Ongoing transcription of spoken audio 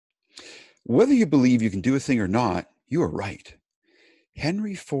Whether you believe you can do a thing or not, you are right.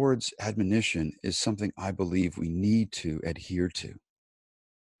 Henry Ford's admonition is something I believe we need to adhere to.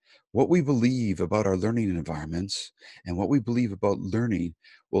 What we believe about our learning environments and what we believe about learning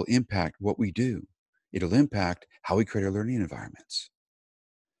will impact what we do. It'll impact how we create our learning environments.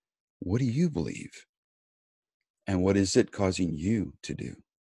 What do you believe? And what is it causing you to do?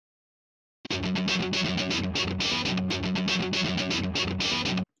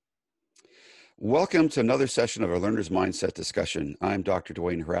 Welcome to another session of our Learner's Mindset discussion. I'm Dr.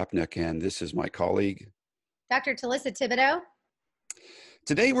 Dwayne Hrapnick, and this is my colleague, Dr. Talissa Thibodeau.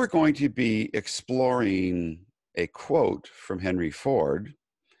 Today we're going to be exploring a quote from Henry Ford,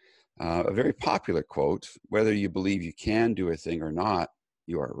 a very popular quote: whether you believe you can do a thing or not,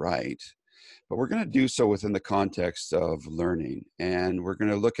 you are right. But we're going to do so within the context of learning. And we're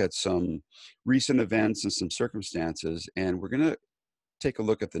going to look at some recent events and some circumstances, and we're going to take a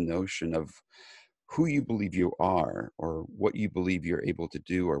look at the notion of who you believe you are, or what you believe you're able to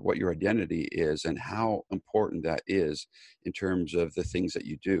do, or what your identity is, and how important that is in terms of the things that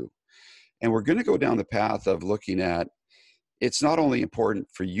you do. And we're going to go down the path of looking at, it's not only important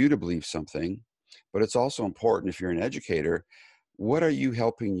for you to believe something, but it's also important, if you're an educator, what are you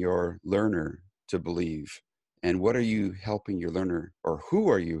helping your learner to believe? And what are you helping your learner, or who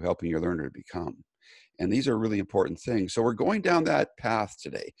are you helping your learner to become? And these are really important things. So we're going down that path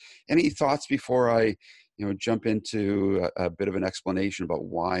today. Any thoughts before I, jump into a bit of an explanation about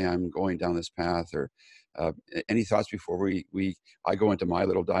why I'm going down this path, or any thoughts before I go into my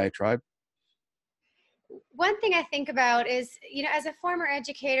little diatribe? One thing I think about is, as a former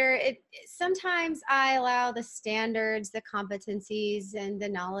educator, sometimes I allow the standards, the competencies, and the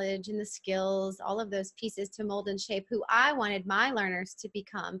knowledge and the skills, all of those pieces to mold and shape who I wanted my learners to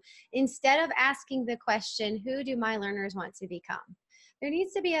become, instead of asking the question, who do my learners want to become? There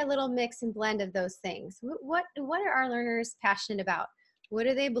needs to be a little mix and blend of those things. What are our learners passionate about? What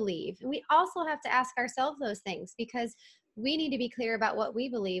do they believe? And we also have to ask ourselves those things, because we need to be clear about what we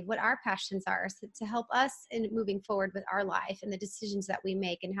believe, what our passions are, so to help us in moving forward with our life and the decisions that we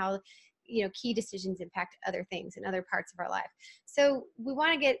make, and how key decisions impact other things in other parts of our life. So we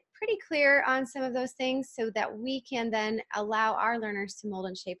want to get pretty clear on some of those things so that we can then allow our learners to mold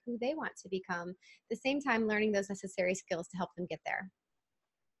and shape who they want to become, at the same time learning those necessary skills to help them get there.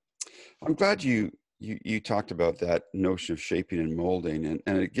 I'm glad you talked about that notion of shaping and molding,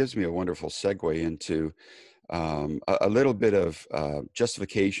 and it gives me a wonderful segue into a little bit of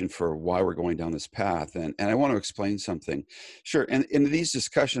justification for why we're going down this path. And I want to explain something. Sure, and in these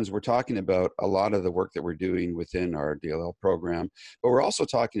discussions, we're talking about a lot of the work that we're doing within our DLL program, but we're also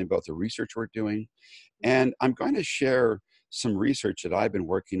talking about the research we're doing. And I'm going to share some research that I've been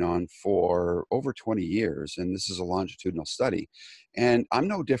working on for over 20 years, and this is a longitudinal study. And I'm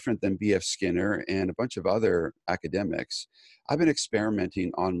no different than B.F. Skinner and a bunch of other academics. I've been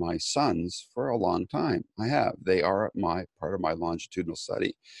experimenting on my sons for a long time. I have. They are part of my longitudinal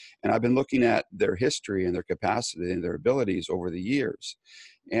study. And I've been looking at their history and their capacity and their abilities over the years.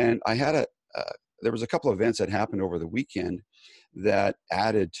 And there was a couple of events that happened over the weekend that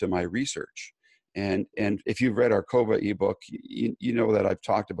added to my research. And if you've read our COVA ebook, you know that I've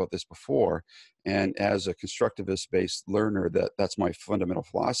talked about this before. And as a constructivist-based learner, that's my fundamental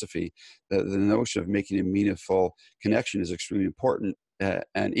philosophy. The notion of making a meaningful connection is extremely important.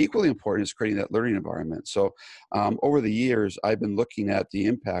 And equally important is creating that learning environment. So over the years, I've been looking at the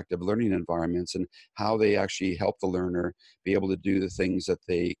impact of learning environments and how they actually help the learner be able to do the things that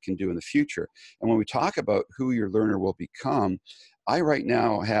they can do in the future. And when we talk about who your learner will become, I right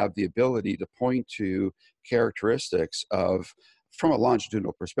now have the ability to point to characteristics from a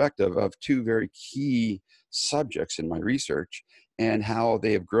longitudinal perspective, of two very key subjects in my research, and how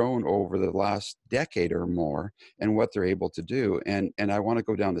they have grown over the last decade or more, and what they're able to do. And I want to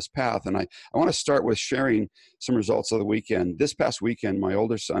go down this path. And I want to start with sharing some results of the weekend. This past weekend, my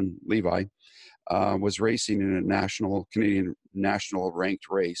older son, Levi, was racing in a Canadian national ranked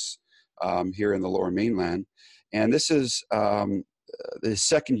race here in the Lower Mainland. And this is the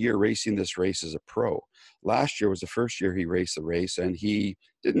second year racing this race as a pro. Last year was the first year he raced the race, and he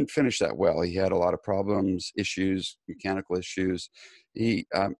didn't finish that well. He had a lot of problems, issues, mechanical issues. He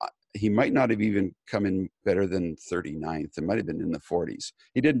might not have even come in better than 39th. It might have been in the 40s.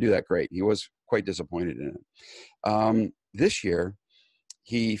 He didn't do that great. He was quite disappointed in it. This year,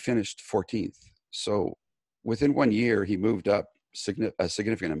 he finished 14th. So within 1 year, he moved up a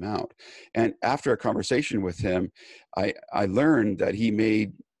significant amount. And after a conversation with him, I learned that he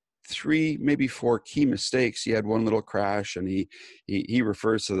made three, maybe four key mistakes. He had one little crash, and he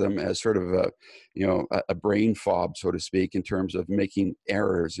refers to them as sort of a, a brain fob, so to speak, in terms of making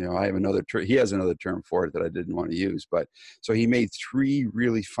errors. I have another he has another term for it that I didn't want to use, but so he made three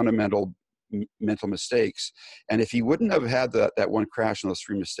really fundamental mental mistakes. And if he wouldn't have had that one crash and those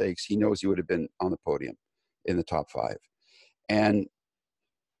three mistakes, he knows he would have been on the podium in the top five. And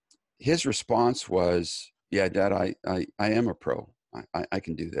his response was, yeah, Dad, I am a pro. I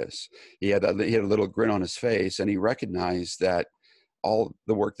can do this. He had a little grin on his face, and he recognized that all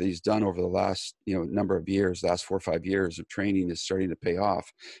the work that he's done over the last number of years, last 4 or 5 years of training, is starting to pay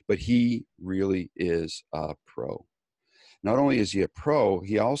off. But he really is a pro. Not only is he a pro,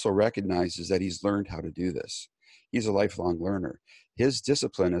 he also recognizes that he's learned how to do this. He's a lifelong learner. His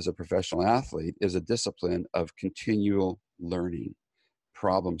discipline as a professional athlete is a discipline of continual learning,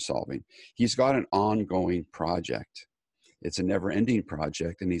 problem solving. He's got an ongoing project. It's a never-ending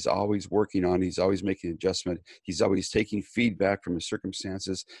project, and he's always working on, he's always making adjustment. He's always taking feedback from his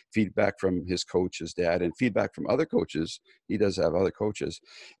circumstances, feedback from his coach, his dad, and feedback from other coaches. He does have other coaches,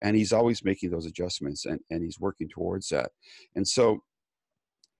 and he's always making those adjustments, and he's working towards that. And so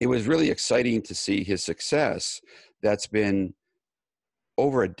it was really exciting to see his success that's been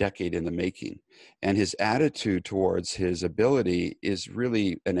over a decade in the making. And his attitude towards his ability is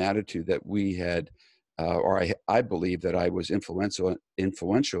really an attitude that we had, or I believe that I was influential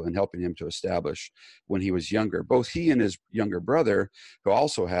in helping him to establish when he was younger. Both he and his younger brother, who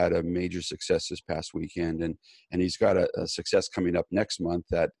also had a major success this past weekend, and he's got a success coming up next month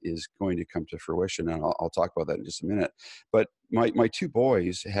that is going to come to fruition, and I'll talk about that in just a minute. But my two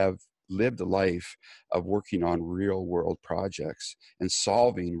boys have lived a life of working on real world projects and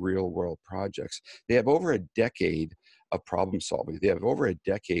solving real world projects. They have over a decade of problem solving. They have over a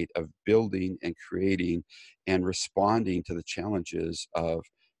decade of building and creating and responding to the challenges of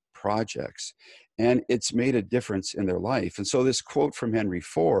projects. And it's made a difference in their life. And so this quote from Henry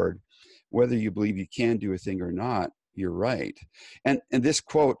Ford, whether you believe you can do a thing or not, you're right. And this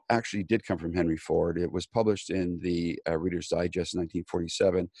quote actually did come from Henry Ford. It was published in the Reader's Digest in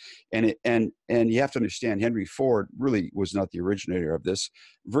 1947. And you have to understand, Henry Ford really was not the originator of this.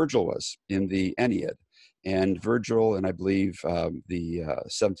 Virgil was in the Aeneid. And Virgil, and I believe the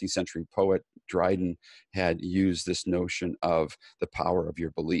 17th century poet Dryden, had used this notion of the power of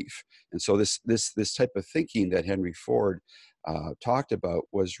your belief. And so this type of thinking that Henry Ford talked about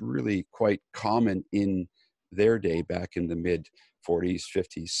was really quite common in their day, back in the mid 40s,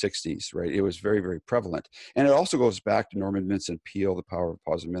 50s, 60s, right? It was very, very prevalent. And it also goes back to Norman Vincent Peale, The Power of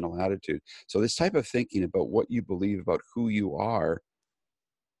Positive Mental Attitude. So this type of thinking about what you believe about who you are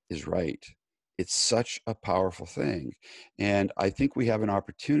is right. It's such a powerful thing. And I think we have an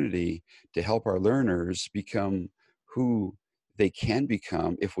opportunity to help our learners become who they can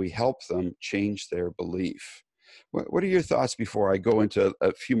become if we help them change their belief. What are your thoughts before I go into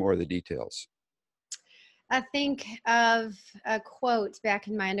a few more of the details? I think of a quote back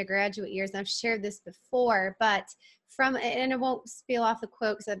in my undergraduate years, and I've shared this before, but and I won't spiel off the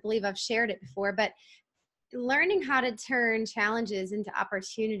quote because I believe I've shared it before, but learning how to turn challenges into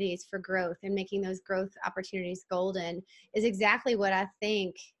opportunities for growth and making those growth opportunities golden is exactly what I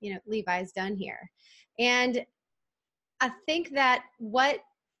think, Levi's done here. And I think that what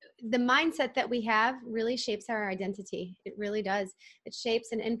the mindset that we have really shapes our identity. It really does. It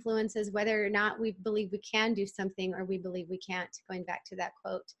shapes and influences whether or not we believe we can do something or we believe we can't, going back to that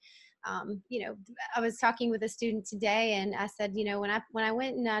quote. I was talking with a student today, and I said, when I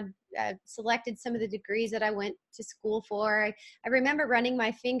went and selected some of the degrees that I went to school for, I remember running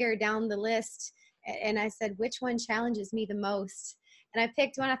my finger down the list, and I said, which one challenges me the most? And I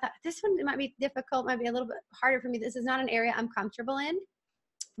picked one. I thought, this one might be difficult, might be a little bit harder for me. This is not an area I'm comfortable in,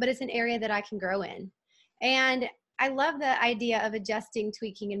 but it's an area that I can grow in. And I love the idea of adjusting,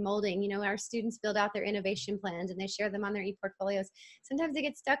 tweaking, and molding. Our students build out their innovation plans and they share them on their e-portfolios. Sometimes they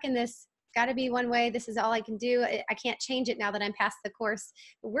get stuck in this, got to be one way, this is all I can do, I can't change it now that I'm past the course.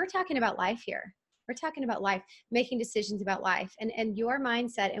 But we're talking about life here. We're talking about life, making decisions about life, and your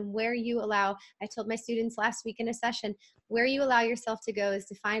mindset, and where you allow, I told my students last week in a session, where you allow yourself to go is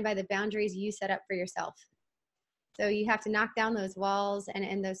defined by the boundaries you set up for yourself. So you have to knock down those walls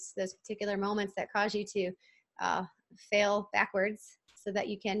and those particular moments that cause you to fail backwards, so that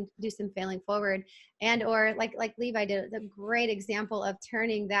you can do some failing forward. And or like Levi did, a great example of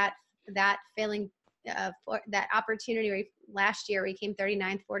turning that failing for that opportunity where last year we came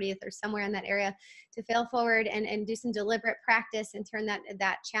 39th, 40th, or somewhere in that area, to fail forward and do some deliberate practice and turn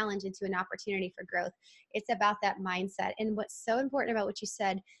that challenge into an opportunity for growth. It's about that mindset. And what's so important about what you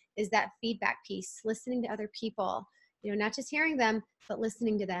said is that feedback piece, listening to other people. not just hearing them, but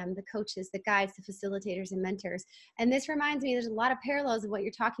listening to them, the coaches, the guides, the facilitators and mentors. And this reminds me, there's a lot of parallels of what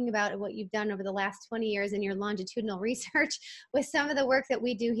you're talking about and what you've done over the last 20 years in your longitudinal research with some of the work that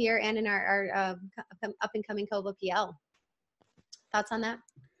we do here and in our up and coming COBA PL. Thoughts on that?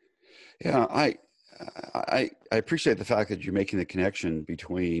 Yeah, I appreciate the fact that you're making the connection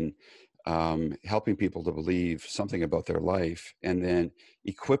between helping people to believe something about their life and then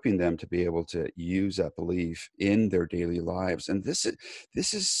equipping them to be able to use that belief in their daily lives. And this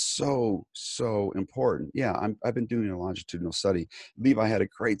is so important. Yeah, I've been doing a longitudinal study. Levi had a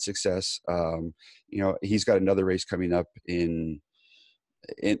great success. He's got another race coming up in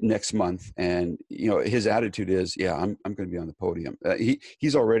next month, and his attitude is, yeah, I'm going to be on the podium.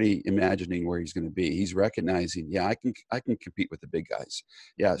 He's already imagining where he's going to be. He's recognizing, yeah, I can compete with the big guys.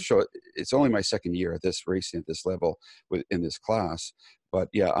 Yeah, so it's only my second year at this racing at this level in this class, but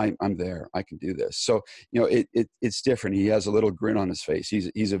yeah, I'm there. I can do this. So it's different. He has a little grin on his face.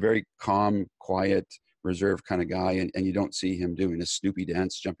 He's a very calm, quiet, reserved kind of guy, and you don't see him doing a Snoopy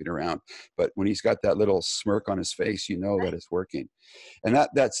dance, jumping around. But when he's got that little smirk on his face, that it's working. And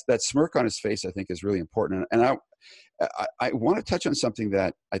that smirk on his face, I think, is really important. And I want to touch on something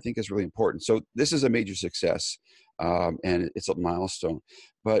that I think is really important. So this is a major success, and it's a milestone.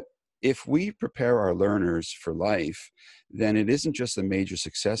 But if we prepare our learners for life, then it isn't just the major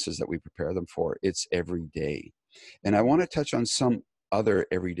successes that we prepare them for. It's every day. And I want to touch on some other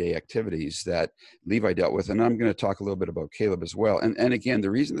everyday activities that Levi dealt with. And I'm going to talk a little bit about Caleb as well. And again, the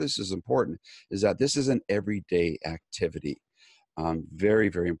reason this is important is that this is an everyday activity. Very,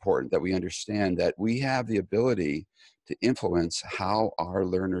 very important that we understand that we have the ability to influence how our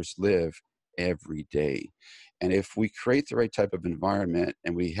learners live every day. And if we create the right type of environment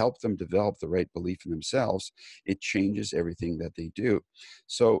and we help them develop the right belief in themselves, it changes everything that they do.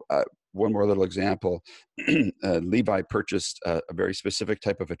 So one more little example. Levi purchased a very specific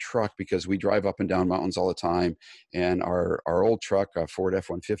type of a truck because we drive up and down mountains all the time. And our old truck, a Ford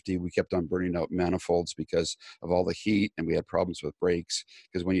F-150, we kept on burning out manifolds because of all the heat, and we had problems with brakes.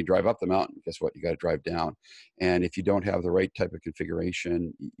 Because when you drive up the mountain, guess what? You got to drive down. And if you don't have the right type of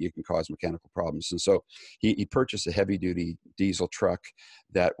configuration, you can cause mechanical problems. And so he purchased a heavy-duty diesel truck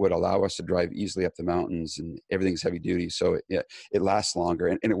that would allow us to drive easily up the mountains, and everything's heavy duty, so it lasts longer,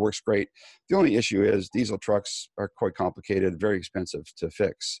 and it works great. The only issue is diesel trucks are quite complicated, very expensive to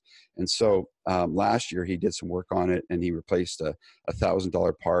fix. And so last year he did some work on it, and he replaced a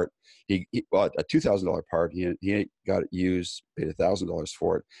 $1,000 part. He bought a $2,000 part. He got it used, paid $1,000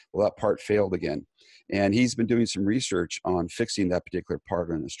 for it. Well, that part failed again. And he's been doing some research on fixing that particular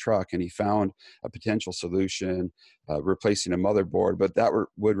part on his truck, and he found a potential solution, replacing a motherboard, but that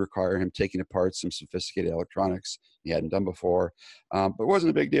would require him taking apart some sophisticated electronics he hadn't done before. But it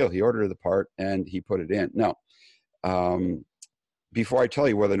wasn't a big deal. He ordered the part and he put it in. Now, before I tell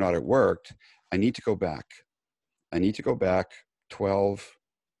you whether or not it worked, I need to go back. 12,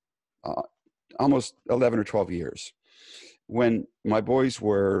 almost 11 or 12 years. When my boys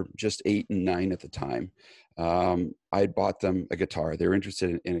were just 8 and 9 at the time, I bought them a guitar. They were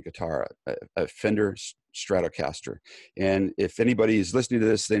interested in a guitar, a Fender Stratocaster. And if anybody is listening to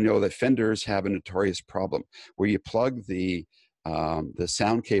this, they know that Fenders have a notorious problem where you plug the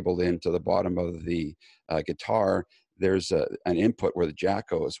sound cable into the bottom of the guitar. There's an input where the jack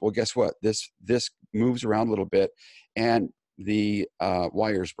goes. Well, guess what? This moves around a little bit, and the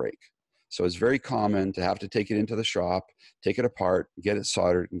wires break. So it's very common to have to take it into the shop, take it apart, get it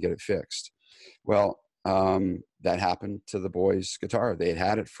soldered, and get it fixed. Well, that happened to the boys' guitar. They had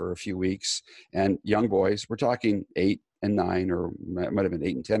had it for a few weeks, and young boys, we're talking 8 and 9, or it might have been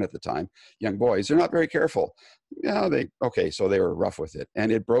 8 and 10 at the time, young boys, they're not very careful. So they were rough with it,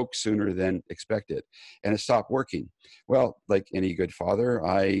 and it broke sooner than expected, and it stopped working. Well, like any good father,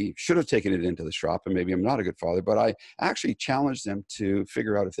 I should have taken it into the shop, and maybe I'm not a good father, but I actually challenged them to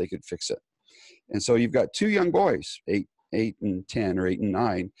figure out if they could fix it. And so you've got two young boys, 8 and 10 or 8 and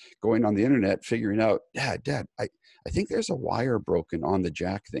 9, going on the internet, figuring out, Dad, I think there's a wire broken on the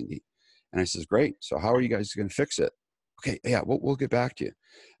jack thingy. And I says, great. So how are you guys going to fix it? Okay, yeah, we'll get back to you.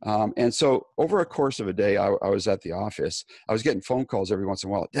 And so over a course of a day, I was at the office. I was getting phone calls every once in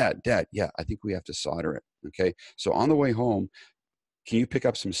a while. Dad, yeah, I think we have to solder it. Okay, so on the way home, can you pick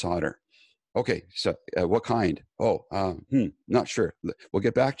up some solder? Okay, so what kind? Not sure. We'll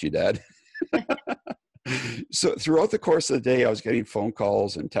get back to you, Dad. So throughout the course of the day, I was getting phone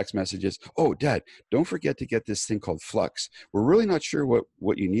calls and text messages. Oh, Dad, don't forget to get this thing called flux. We're really not sure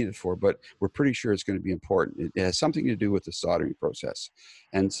what you need it for, but we're pretty sure it's going to be important. It has something to do with the soldering process.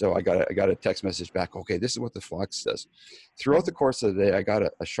 And so I got a text message back. Okay, this is what the flux does. Throughout the course of the day, I got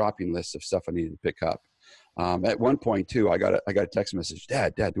a shopping list of stuff I needed to pick up. At one point too, I got a text message,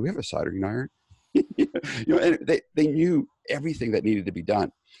 Dad, do we have a soldering iron? And they knew everything that needed to be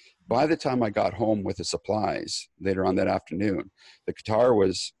done. By the time I got home with the supplies later on that afternoon, the guitar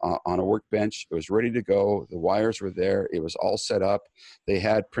was on a workbench. It was ready to go. The wires were there. It was all set up. They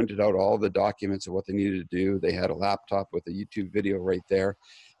had printed out all the documents of what they needed to do. They had a laptop with a YouTube video right there.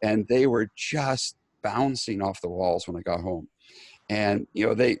 And they were just bouncing off the walls when I got home. And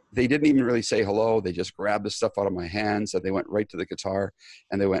they didn't even really say hello. They just grabbed the stuff out of my hands and they went right to the guitar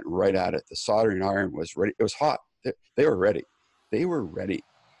and they went right at it. The soldering iron was ready. It was hot. They were ready. They were ready.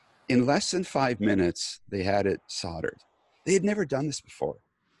 In less than 5 minutes, they had it soldered. They had never done this before.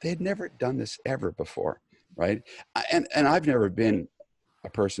 They had never done this ever before, right? And I've never been a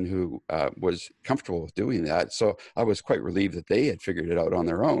person who was comfortable with doing that. So I was quite relieved that they had figured it out on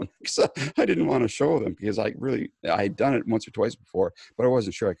their own. So I didn't want to show them because I had done it once or twice before, but I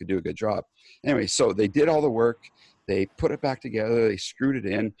wasn't sure I could do a good job. Anyway, so they did all the work. They put it back together. They screwed it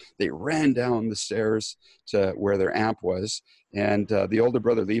in. They ran down the stairs to where their amp was. And the older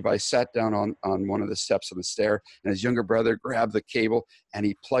brother, Levi, sat down on one of the steps of the stair, and his younger brother grabbed the cable and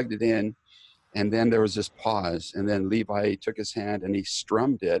he plugged it in. And then there was this pause. And then Levi took his hand and he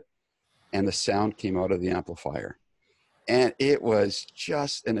strummed it, and the sound came out of the amplifier. And it was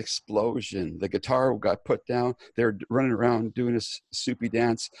just an explosion. The guitar got put down. They're running around doing a soupy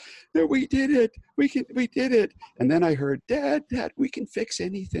dance. No, we did it. We did it. And then I heard, Dad, we can fix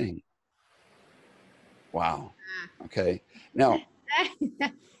anything. Wow. Okay. Now,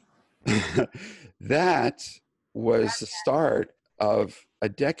 that was the start of a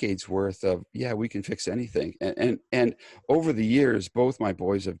decade's worth of, yeah, we can fix anything. And over the years, both my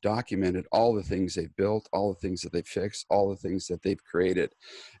boys have documented all the things they've built, all the things that they've fixed, all the things that they've created.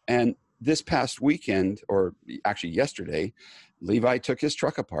 And this past weekend, or actually yesterday, Levi took his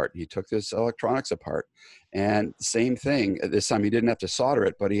truck apart. He took his electronics apart. And same thing, this time he didn't have to solder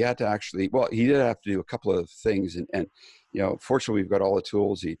it, but he had to actually, well, he did have to do a couple of things. And fortunately, we've got all the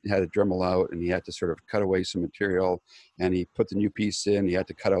tools. He had a Dremel out, and he had to sort of cut away some material, and he put the new piece in. He had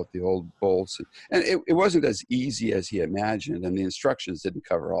to cut out the old bolts. And it wasn't as easy as he imagined, and the instructions didn't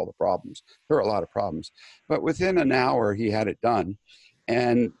cover all the problems. There were a lot of problems. But within an hour, he had it done.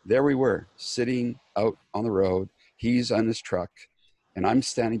 And there we were, sitting out on the road. He's on his truck, and I'm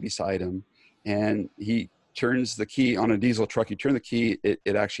standing beside him, and he turns the key on a diesel truck. You turn the key,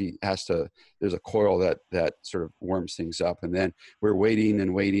 it actually has to, there's a coil that sort of warms things up. And then we're waiting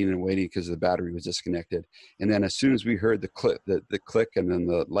and waiting and waiting because the battery was disconnected. And then as soon as we heard the click and then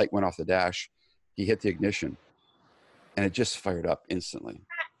the light went off the dash, he hit the ignition and it just fired up instantly.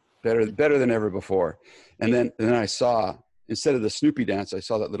 Better than ever before. And then I saw, instead of the Snoopy dance, I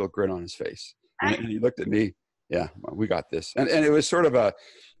saw that little grin on his face. And he looked at me. Yeah, well, we got this. And it was sort of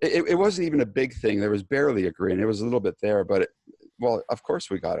it wasn't even a big thing. There was barely a grin. It was a little bit there, but well, of course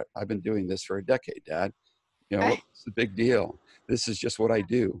we got it. I've been doing this for a decade, Dad. It's a big deal. This is just what I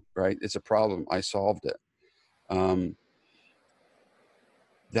do, right? It's a problem. I solved it.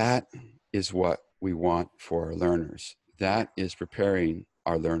 That is what we want for our learners. That is preparing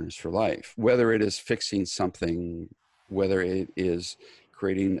our learners for life, whether it is fixing something, whether it is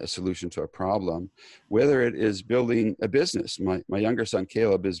creating a solution to a problem, whether it is building a business. My younger son,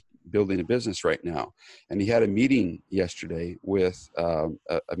 Caleb, is building a business right now. And he had a meeting yesterday with a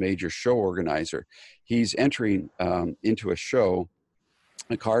major show organizer. He's entering into a show,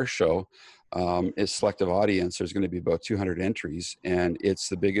 a car show. It's selective audience. There's going to be about 200 entries, and it's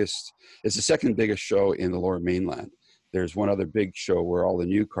the second biggest show in the Lower Mainland. There's one other big show where all the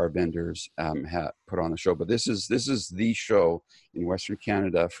new car vendors have put on the show, but this is the show in Western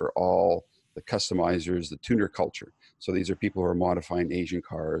Canada for all the customizers, the tuner culture. So these are people who are modifying Asian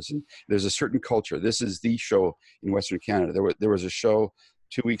cars, and there's a certain culture. This is the show in Western Canada. There was a show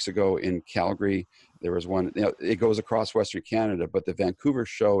 2 weeks ago in Calgary. There was one, it goes across Western Canada, but the Vancouver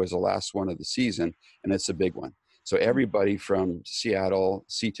show is the last one of the season, and it's a big one. So everybody from Seattle,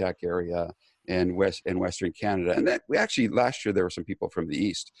 SeaTac area, and Western Canada. And that we actually, last year, there were some people from the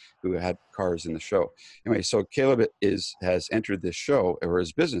East who had cars in the show. Anyway, so Caleb has entered this show, or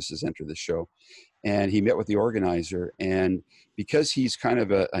his business has entered this show, and he met with the organizer. And because he's kind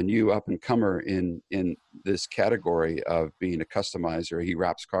of a new up and comer in this category of being a customizer, he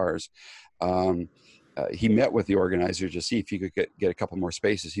wraps cars. He met with the organizer to see if he could get a couple more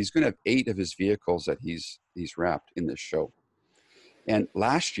spaces. He's going to have 8 of his vehicles that he's wrapped in this show. And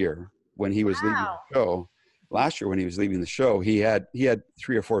last year, when he was leaving the show, he had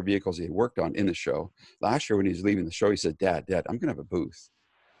 3 or 4 vehicles he had worked on in the show. Last year, when he was leaving the show, he said, Dad, I'm going to have a booth.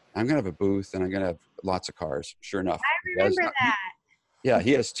 I'm going to have a booth, and I'm going to have lots of cars. Sure enough. I remember that. Yeah,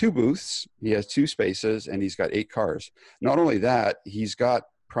 he has two booths, he has two spaces, and he's got 8 cars. Not only that, he's got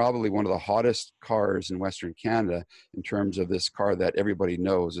probably one of the hottest cars in Western Canada in terms of this car that everybody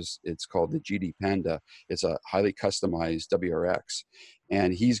knows. It's called the GD Panda. It's a highly customized WRX,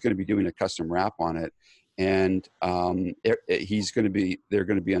 and he's going to be doing a custom wrap on it. And they're going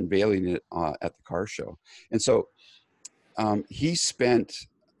to be unveiling it at the car show. And so he spent,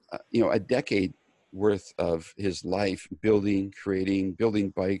 a decade worth of his life creating, building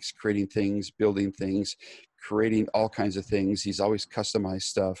bikes, creating things, building things, creating all kinds of things. He's always customized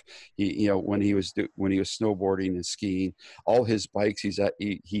stuff. When he was snowboarding and skiing, all his bikes,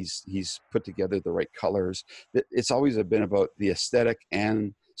 he's put together the right colors. It's always been about the aesthetic,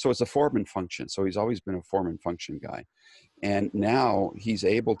 and so it's a form and function. So he's always been a form and function guy. And now he's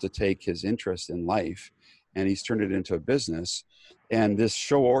able to take his interest in life and he's turned it into a business. And this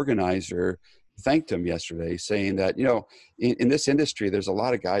show organizer thanked him yesterday, saying that, in this industry, there's a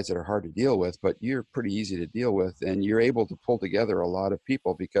lot of guys that are hard to deal with, but you're pretty easy to deal with. And you're able to pull together a lot of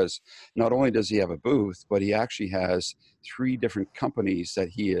people because not only does he have a booth, but he actually has 3 different companies that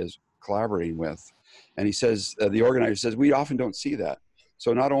he is collaborating with. And he says, the organizer says, we often don't see that.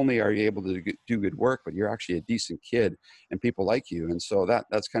 So not only are you able to do good work, but you're actually a decent kid and people like you. And so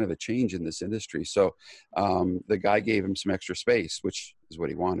that's kind of a change in this industry. So the guy gave him some extra space, which is what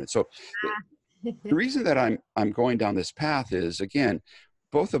he wanted. So the reason that I'm going down this path is, again,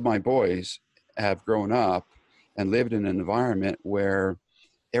 both of my boys have grown up and lived in an environment where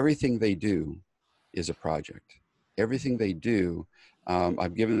everything they do is a project. Everything they do,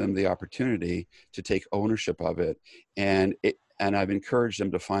 I've given them the opportunity to take ownership of it, and I've encouraged them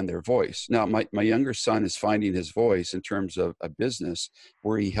to find their voice. Now, my younger son is finding his voice in terms of a business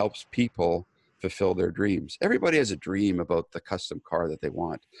where he helps people fulfill their dreams. Everybody has a dream about the custom car that they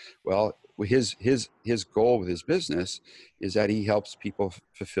want. Well, his goal with his business is that he helps people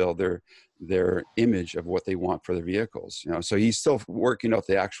fulfill their image of what they want for their vehicles. So he's still working out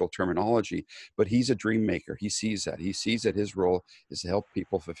the actual terminology, but he's a dream maker. He sees that. He sees that his role is to help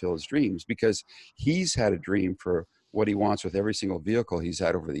people fulfill his dreams because he's had a dream for what he wants with every single vehicle he's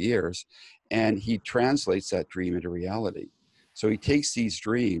had over the years, and he translates that dream into reality. So he takes these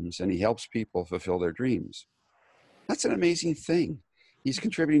dreams and he helps people fulfill their dreams. That's an amazing thing. He's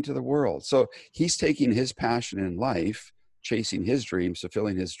contributing to the world. So he's taking his passion in life, chasing his dreams,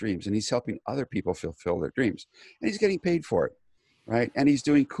 fulfilling his dreams, and he's helping other people fulfill their dreams. And he's getting paid for it, right? And he's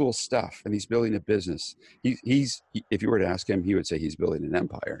doing cool stuff, and he's building a business. If you were to ask him, he would say he's building an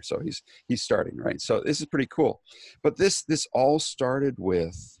empire. So he's starting, right? So this is pretty cool. But this all started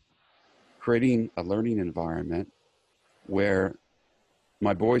with creating a learning environment where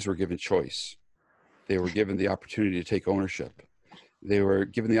my boys were given choice. They were given the opportunity to take ownership. They were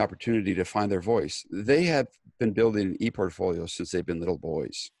given the opportunity to find their voice. They have been building an e-portfolio since they've been little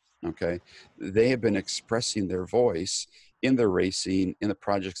boys, okay? They have been expressing their voice in their racing, in the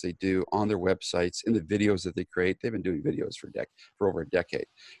projects they do, on their websites, in the videos that they create. They've been doing videos for over a decade,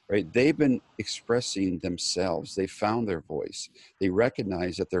 right? They've been expressing themselves. They found their voice. They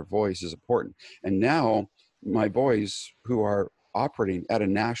recognize that their voice is important. And now my boys who are operating at a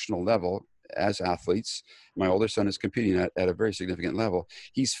national level as athletes, my older son is competing at a very significant level.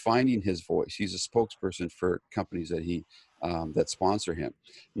 He's finding his voice. He's a spokesperson for companies that sponsor him.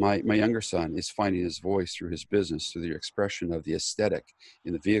 My younger son is finding his voice through his business, through the expression of the aesthetic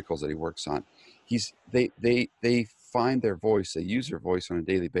in the vehicles that he works on. They find their voice. They use their voice on a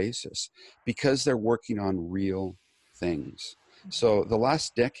daily basis because they're working on real things. So the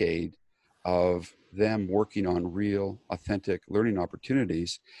last decade of them working on real, authentic learning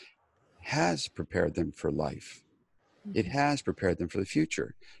opportunities has prepared them for life. It has prepared them for the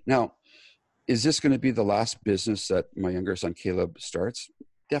future. Now, is this going to be the last business that my younger son Caleb starts?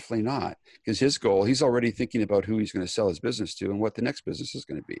 Definitely not, because his goal, he's already thinking about who he's going to sell his business to and what the next business is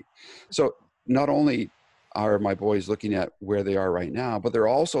going to be. So not only are my boys looking at where they are right now, but they're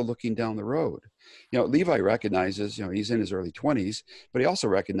also looking down the road. Levi recognizes, he's in his early 20s, but he also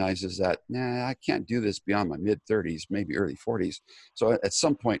recognizes that, I can't do this beyond my mid 30s, maybe early 40s. So at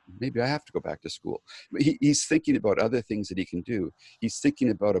some point, maybe I have to go back to school. But he's thinking about other things that he can do. He's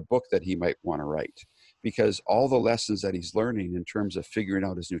thinking about a book that he might want to write, because all the lessons that he's learning in terms of figuring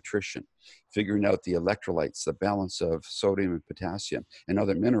out his nutrition, figuring out the electrolytes, the balance of sodium and potassium and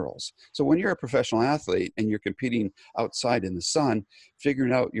other minerals. So when you're a professional athlete and you're competing outside in the sun,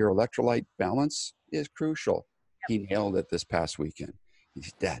 figuring out your electrolyte balance is crucial. He nailed it this past weekend. He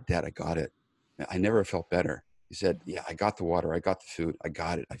said, Dad, I got it. I never felt better. He said, yeah, I got the water. I got the food. I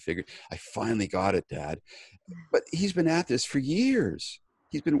got it. I finally got it, Dad. But he's been at this for years.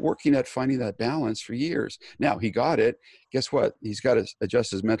 He's been working at finding that balance for years. Now he got it. Guess what? He's got to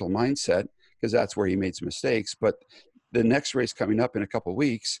adjust his mental mindset because that's where he made some mistakes. But the next race coming up in a couple of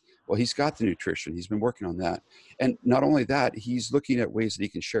weeks, well, he's got the nutrition. He's been working on that. And not only that, he's looking at ways that he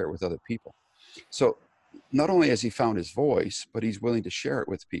can share it with other people. So not only has he found his voice, but he's willing to share it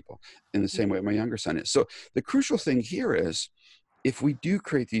with people in the same way my younger son is. So the crucial thing here is if we do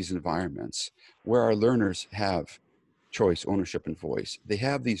create these environments where our learners have choice, ownership, and voice, they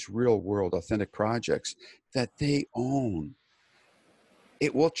have these real world authentic projects that they own,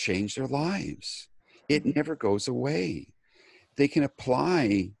 it will change their lives. It never goes away. They can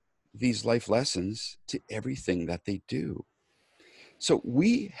apply these life lessons to everything that they do. So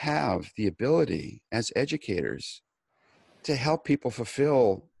we have the ability as educators to help people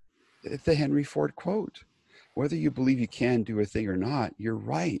fulfill the Henry Ford quote. Whether you believe you can do a thing or not, you're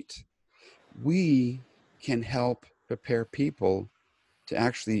right. We can help prepare people to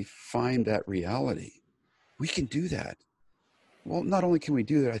actually find that reality. We can do that. Well, not only can we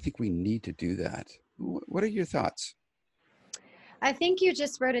do that, I think we need to do that. What are your thoughts? I think you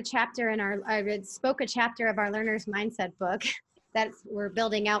just wrote a chapter in spoke a chapter of our learner's mindset book that we're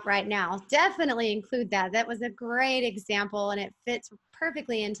building out right now. Definitely include that. That was a great example, and it fits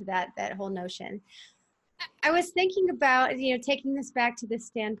perfectly into that whole notion. I was thinking about, taking this back to the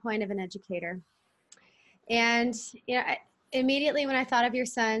standpoint of an educator. And, immediately when I thought of your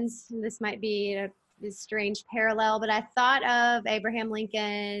sons, this might be a strange parallel, but I thought of Abraham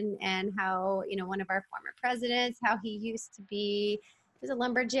Lincoln and how, one of our former presidents, how he used to be, he was a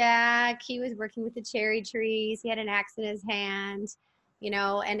lumberjack. He was working with the cherry trees. He had an axe in his hand,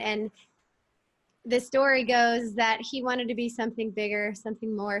 and the story goes that he wanted to be something bigger,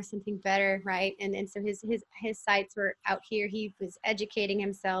 something more, something better, right? And so his sights were out here. He was educating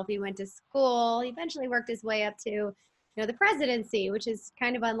himself. He went to school. He eventually worked his way up to, the presidency, which is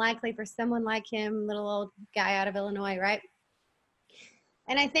kind of unlikely for someone like him, little old guy out of Illinois, right?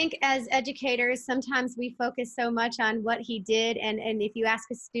 And I think as educators, sometimes we focus so much on what he did. And if you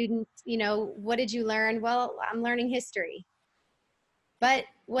ask a student, what did you learn? Well, I'm learning history. But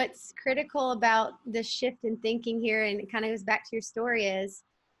what's critical about the shift in thinking here, and it kind of goes back to your story, is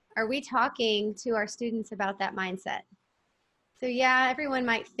are we talking to our students about that mindset? So yeah, everyone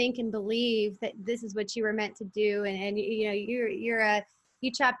might think and believe that this is what you were meant to do, and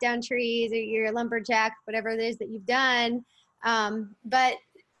you chop down trees, or you're a lumberjack, whatever it is that you've done. But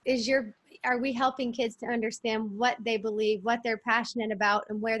are we helping kids to understand what they believe, what they're passionate about,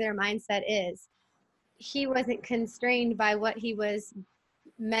 and where their mindset is? He wasn't constrained by what he was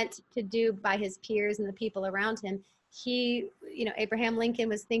meant to do by his peers and the people around him. Abraham Lincoln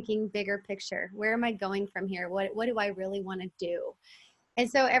was thinking bigger picture. Where am I going from here? What do I really want to do? And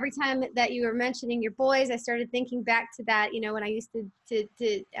so every time that you were mentioning your boys, I started thinking back to that, when I used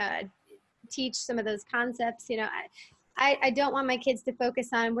to teach some of those concepts. I don't want my kids to focus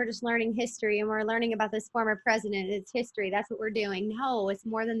on, we're just learning history and we're learning about this former president. It's history. That's what we're doing. No, it's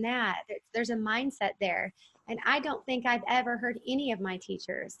more than that. There's a mindset there. And I don't think I've ever heard any of my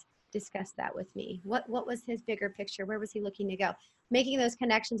teachers discuss that with me. What was his bigger picture? Where was he looking to go? Making those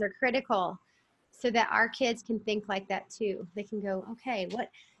connections are critical so that our kids can think like that too. They can go, okay, what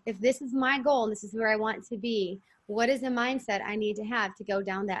if this is my goal and this is where I want to be? What is the mindset I need to have to go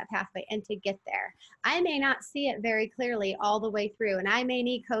down that pathway and to get there? I may not see it very clearly all the way through, and I may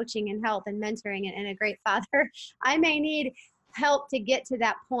need coaching and help and mentoring and a great father. I may need help to get to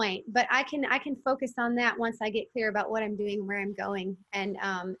that point, but I can focus on that once I get clear about what I'm doing, where I'm going. And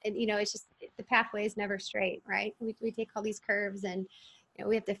it's just, the pathway is never straight, right? We take all these curves, and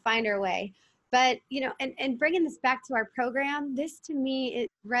we have to find our way. But, and bringing this back to our program, this to me,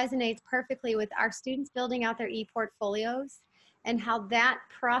 it resonates perfectly with our students building out their e-portfolios, and how that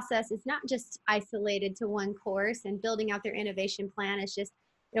process is not just isolated to one course, and building out their innovation plan is just,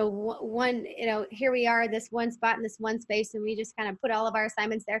 one, here we are, this one spot in this one space, and we just kind of put all of our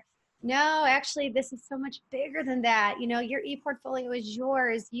assignments there. No, actually, this is so much bigger than that. Your e-portfolio is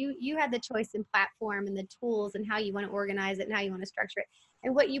yours. You had the choice in platform and the tools and how you want to organize it and how you want to structure it.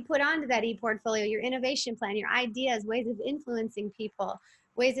 And what you put onto that e-portfolio, your innovation plan, your ideas, ways of influencing people,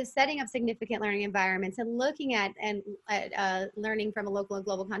 ways of setting up significant learning environments, and looking at learning from a local and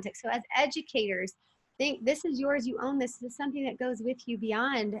global context. So as educators, think this is yours, you own this. This is something that goes with you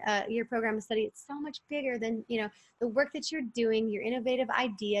beyond your program of study. It's so much bigger than, the work that you're doing, your innovative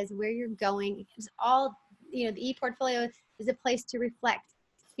ideas, where you're going. It's all, the e-portfolio is a place to reflect,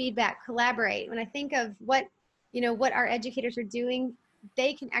 feedback, collaborate. When I think of what our educators are doing,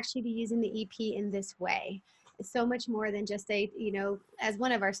 they can actually be using the EP in this way. It's so much more than just as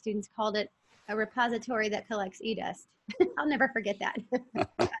one of our students called it, a repository that collects e-dust. I'll never forget that.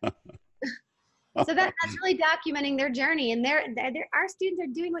 So that's really documenting their journey, and our students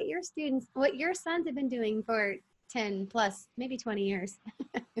are doing what your sons have been doing for 10 plus, maybe 20 years.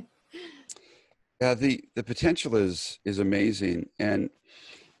 Yeah, the potential is amazing, and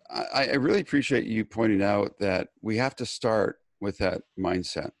I really appreciate you pointing out that we have to start with that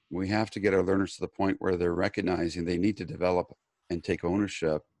mindset. We have to get our learners to the point where they're recognizing they need to develop and take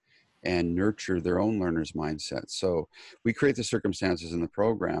ownership and nurture their own learners' mindset. So we create the circumstances in the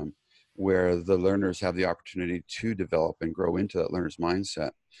program where the learners have the opportunity to develop and grow into that learner's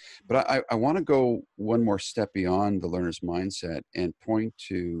mindset. But I want to go one more step beyond the learner's mindset and point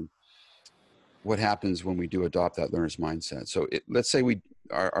to what happens when we do adopt that learner's mindset. So let's say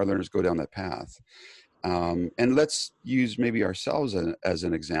our learners go down that path. And let's use maybe ourselves as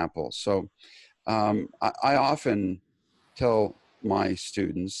an example. So I often tell my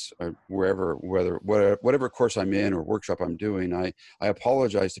students, or whatever course I'm in or workshop I'm doing, I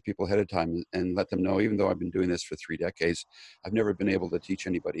apologize to people ahead of time and let them know, even though I've been doing this for 3 decades, I've never been able to teach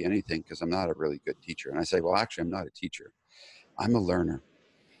anybody anything because I'm not a really good teacher. And I say, well, actually, I'm not a teacher. I'm a learner.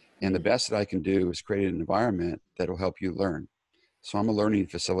 And the best that I can do is create an environment that will help you learn. So I'm a learning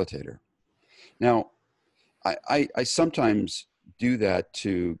facilitator. Now, I sometimes do that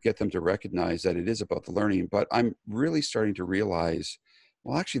to get them to recognize that it is about the learning, but I'm really starting to realize,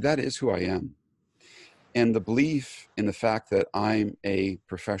 well, actually, that is who I am. And the belief in the fact that I'm a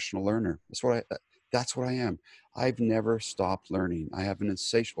professional learner, that's what I am. I've never stopped learning. I have an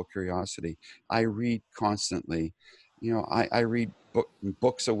insatiable curiosity. I read constantly. I read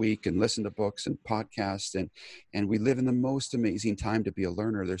books a week and listen to books and podcasts, and we live in the most amazing time to be a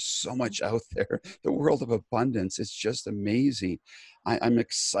learner. There's so much out there. The world of abundance, it's just amazing. I'm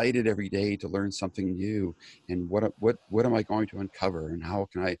excited every day to learn something new, and what am I going to uncover, and how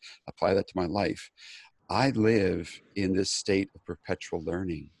can I apply that to my life? I live in this state of perpetual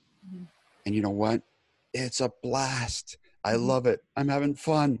learning. Mhm. And you know what? It's a blast. I Mhm. love it. I'm having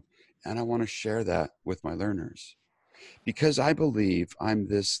fun. And I want to share that with my learners because I believe I'm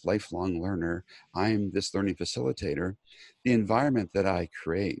this lifelong learner. I'm this learning facilitator. The environment that I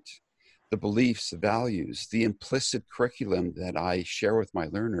create, the beliefs, the values, the implicit curriculum that I share with my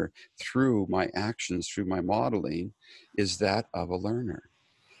learner through my actions, through my modeling, is that of a learner.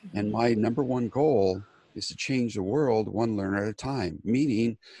 Mhm. And my number one goal is to change the world one learner at a time,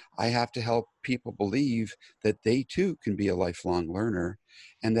 meaning I have to help people believe that they too can be a lifelong learner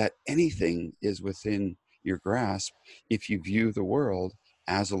and that anything is within your grasp if you view the world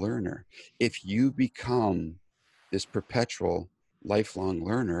as a learner. If you become this perpetual lifelong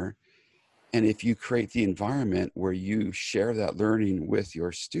learner, and if you create the environment where you share that learning with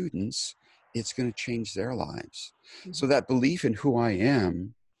your students, it's going to change their lives. So Mhm. that belief in who I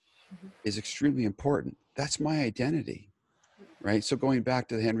am Mhm. is extremely important. That's my identity, right? So going back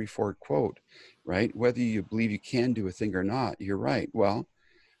to the Henry Ford quote, right? Whether you believe you can do a thing or not, you're right. Well,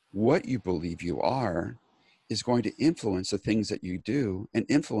 what you believe you are is going to influence the things that you do and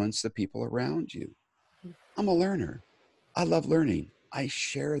influence the people around you. I'm a learner. I love learning. I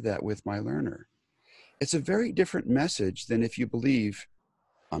share that with my learner. It's a very different message than if you believe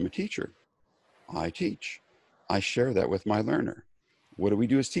I'm a teacher. I teach. I share that with my learner. What do we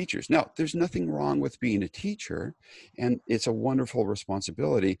do as teachers? Now, there's nothing wrong with being a teacher, and it's a wonderful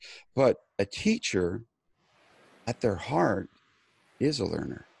responsibility, but a teacher at their heart is a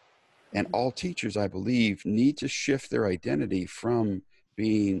learner. And Mhm. all teachers, I believe, need to shift their identity from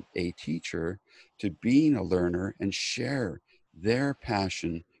being a teacher to being a learner and share their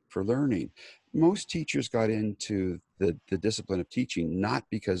passion for learning. Most teachers got into the discipline of teaching not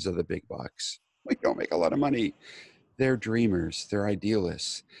because of the big bucks. We don't make a lot of money. They're dreamers, they're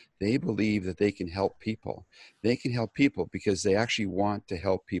idealists. They believe that they can help people. They can help people because they actually want to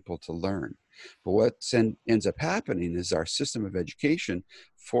help people to learn. But what ends up happening is our system of education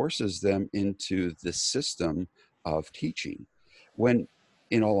forces them into the system of teaching. When,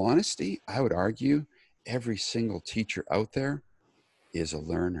 in all honesty, I would argue every single teacher out there is a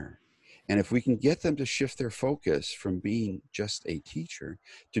learner. And if we can get them to shift their focus from being just a teacher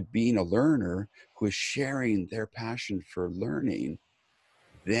to being a learner who is sharing their passion for learning,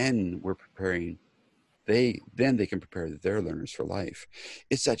 then we're preparing then they can prepare their learners for life.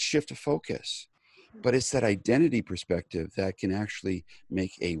 It's that shift of focus, but it's that identity perspective that can actually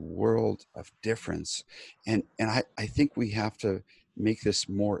make a world of difference. And I think we have to make this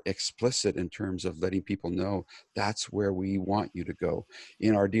more explicit in terms of letting people know that's where we want you to go.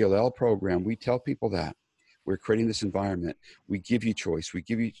 In our DLL program, we tell people that we're creating this environment. We give you choice. We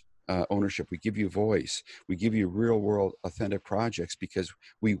give you ownership. We give you voice. We give you real world authentic projects because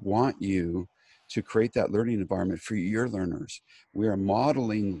we want you to create that learning environment for your learners. We are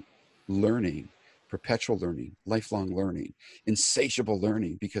modeling learning, perpetual learning, lifelong learning, insatiable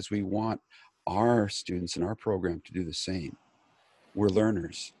learning, because we want our students in our program to do the same. We're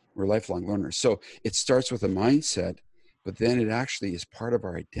learners, we're lifelong learners. So it starts with a mindset, but then it actually is part of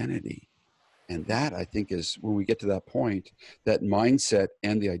our identity. And that, I think, is when we get to that point, that mindset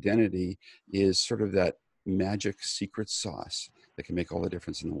and the identity is sort of that magic secret sauce that can make all the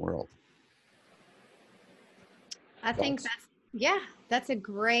difference in the world. I think Thoughts? that's, yeah, that's a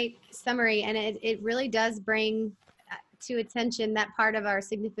great summary. And it really does bring to attention that part of our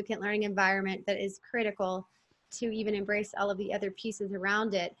significant learning environment that is critical to even embrace all of the other pieces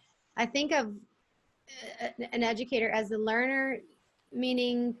around it. I think of an educator as a learner,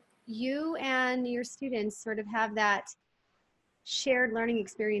 meaning you and your students sort of have that shared learning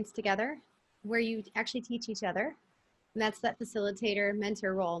experience together where you actually teach each other. And that's that facilitator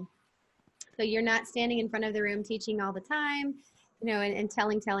mentor role. So you're not standing in front of the room teaching all the time, and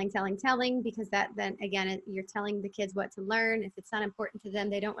telling, because that then again, you're telling the kids what to learn. If it's not important to them,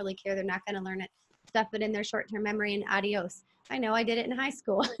 they don't really care. They're not going to learn it. Stuff it in their short-term memory and adios. I know I did it in high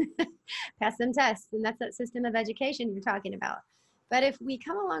school. Pass some tests. And that's that system of education you're talking about. But if we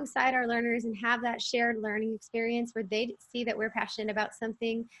come alongside our learners and have that shared learning experience where they see that we're passionate about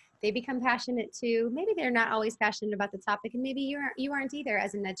something, they become passionate too. Maybe they're not always passionate about the topic, and maybe you aren't either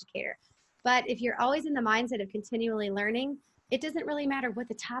as an educator. But if you're always in the mindset of continually learning, it doesn't really matter what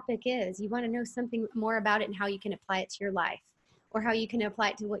the topic is. You want to know something more about it and how you can apply it to your life, or how you can apply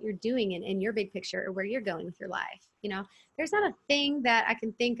it to what you're doing in your big picture, or where you're going with your life. There's not a thing that I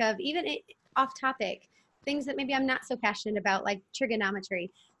can think of, even off topic, things that maybe I'm not so passionate about, like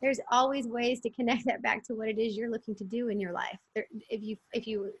trigonometry. There's always ways to connect that back to what it is you're looking to do in your life. If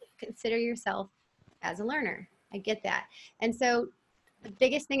you consider yourself as a learner, I get that. And so the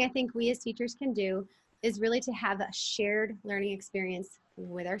biggest thing I think we as teachers can do is really to have a shared learning experience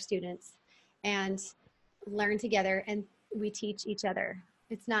with our students and learn together, and we teach each other.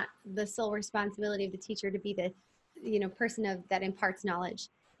 It's not the sole responsibility of the teacher to be the person that imparts knowledge,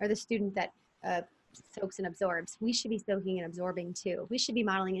 or the student that soaks and absorbs. We should be soaking and absorbing too. We should be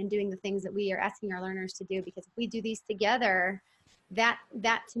modeling and doing the things that we are asking our learners to do, because if we do these together, that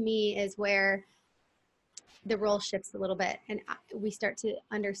to me is where the role shifts a little bit, and we start to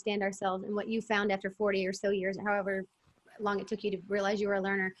understand ourselves. And what you found after 40 or so years, however long it took you to realize you were a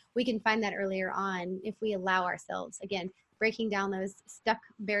learner, we can find that earlier on if we allow ourselves, again, breaking down those stuck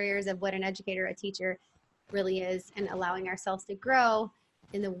barriers of what an educator, a teacher really is, and allowing ourselves to grow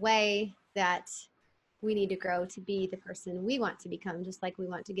in the way that we need to grow to be the person we want to become, just like we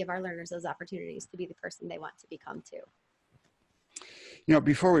want to give our learners those opportunities to be the person they want to become too.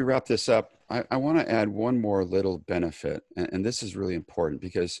 Before we wrap this up, I want to add one more little benefit, and this is really important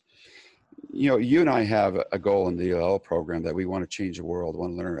because, you and I have a goal in the ELL program that we want to change the world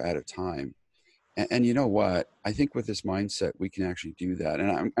one learner at a time. And you know what? I think with this mindset, we can actually do that.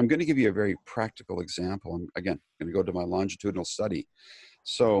 And I'm going to give you a very practical example. I'm, again, going to go to my longitudinal study.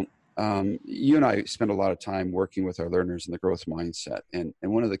 So you and I spend a lot of time working with our learners in the growth mindset. And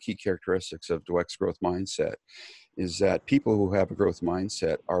one of the key characteristics of Dweck's growth mindset is that people who have a growth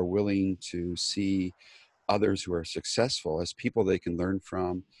mindset are willing to see others who are successful as people they can learn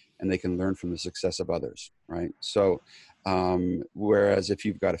from, and they can learn from the success of others, right? So whereas if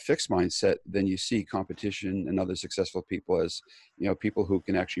you've got a fixed mindset, then you see competition and other successful people as, people who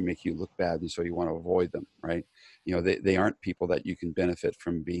can actually make you look bad, and so you want to avoid them, right? They aren't people that you can benefit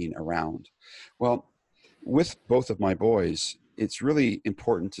from being around. Well, with both of my boys, it's really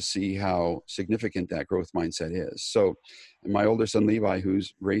important to see how significant that growth mindset is. So my older son, Levi,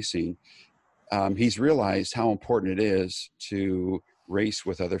 who's racing, he's realized how important it is to race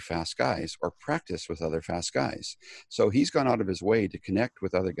with other fast guys or practice with other fast guys. So he's gone out of his way to connect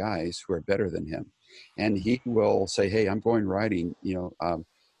with other guys who are better than him. And he will say, hey, I'm going riding,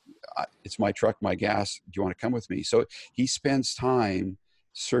 it's my truck, my gas. Do you want to come with me? So he spends time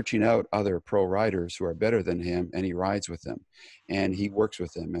searching out other pro riders who are better than him, and he rides with them, and he works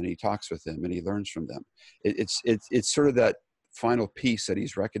with them, and he talks with them, and he learns from them. It's sort of that final piece that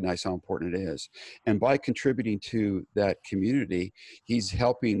he's recognized how important it is. And by contributing to that community, he's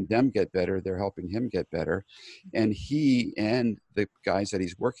helping them get better. They're helping him get better. And he and the guys that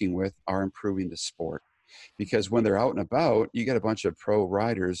he's working with are improving the sport. Because when they're out and about, you get a bunch of pro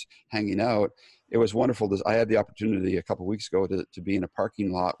riders hanging out. It was wonderful. I had the opportunity a couple of weeks ago to be in a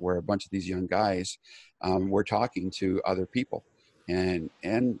parking lot where a bunch of these young guys were talking to other people. And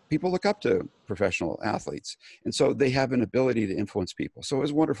people look up to professional athletes. And so they have an ability to influence people. So it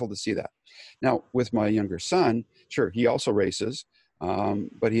was wonderful to see that. Now, with my younger son, sure, he also races,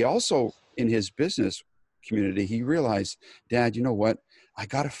 but he also in his business community, he realized, Dad, you know what? I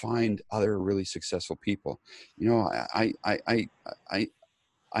got to find other really successful people. You know, I,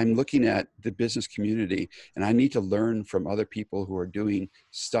 I'm looking at the business community and I need to learn from other people who are doing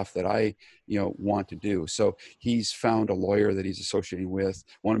stuff that I, want to do. So he's found a lawyer that he's associating with.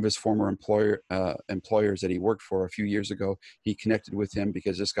 One of his former employers that he worked for a few years ago, he connected with him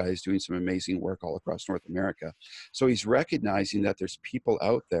because this guy is doing some amazing work all across North America. So he's recognizing that there's people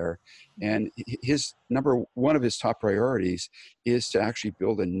out there, and his number one of his top priorities is to actually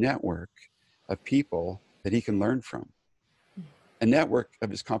build a network of people that he can learn from, a network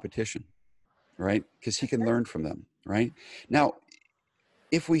of his competition, right? Because he That's can right. learn from them, right? Now,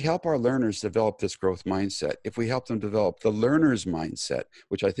 if we help our learners develop this growth mindset, if we help them develop the learner's mindset,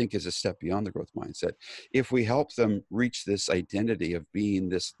 which I think is a step beyond the growth mindset, if we help them reach this identity of being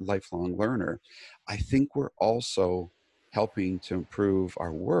this lifelong learner, I think we're also helping to improve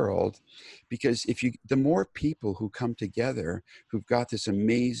our world. Because the more people who come together who've got this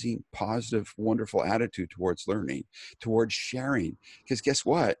amazing, positive, wonderful attitude towards learning, towards sharing, because guess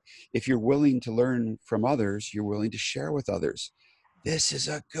what? If you're willing to learn from others, you're willing to share with others. This is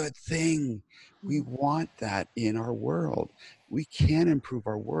a good thing. We Mhm. want that in our world. We can improve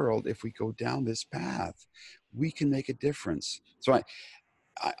our world if we go down this path. We can make a difference. So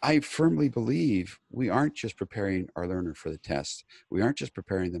I firmly believe we aren't just preparing our learner for the test. We aren't just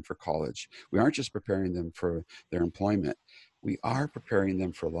preparing them for college. We aren't just preparing them for their employment. We are preparing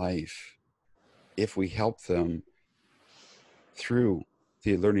them for life if we help them through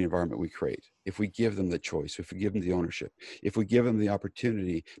the learning environment we create. If we give them the choice, if we give them the ownership, if we give them the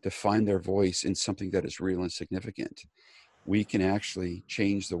opportunity to find their voice in something that is real and significant, we can actually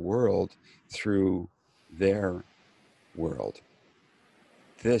change the world through their world.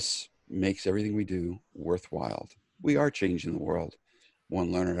 This makes everything we do worthwhile. We are changing the world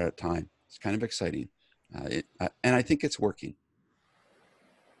one learner at a time. It's kind of exciting. And I think it's working.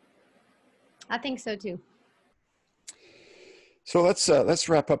 I think so too. So let's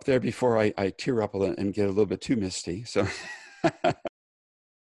wrap up there before I tear up and get a little bit too misty. So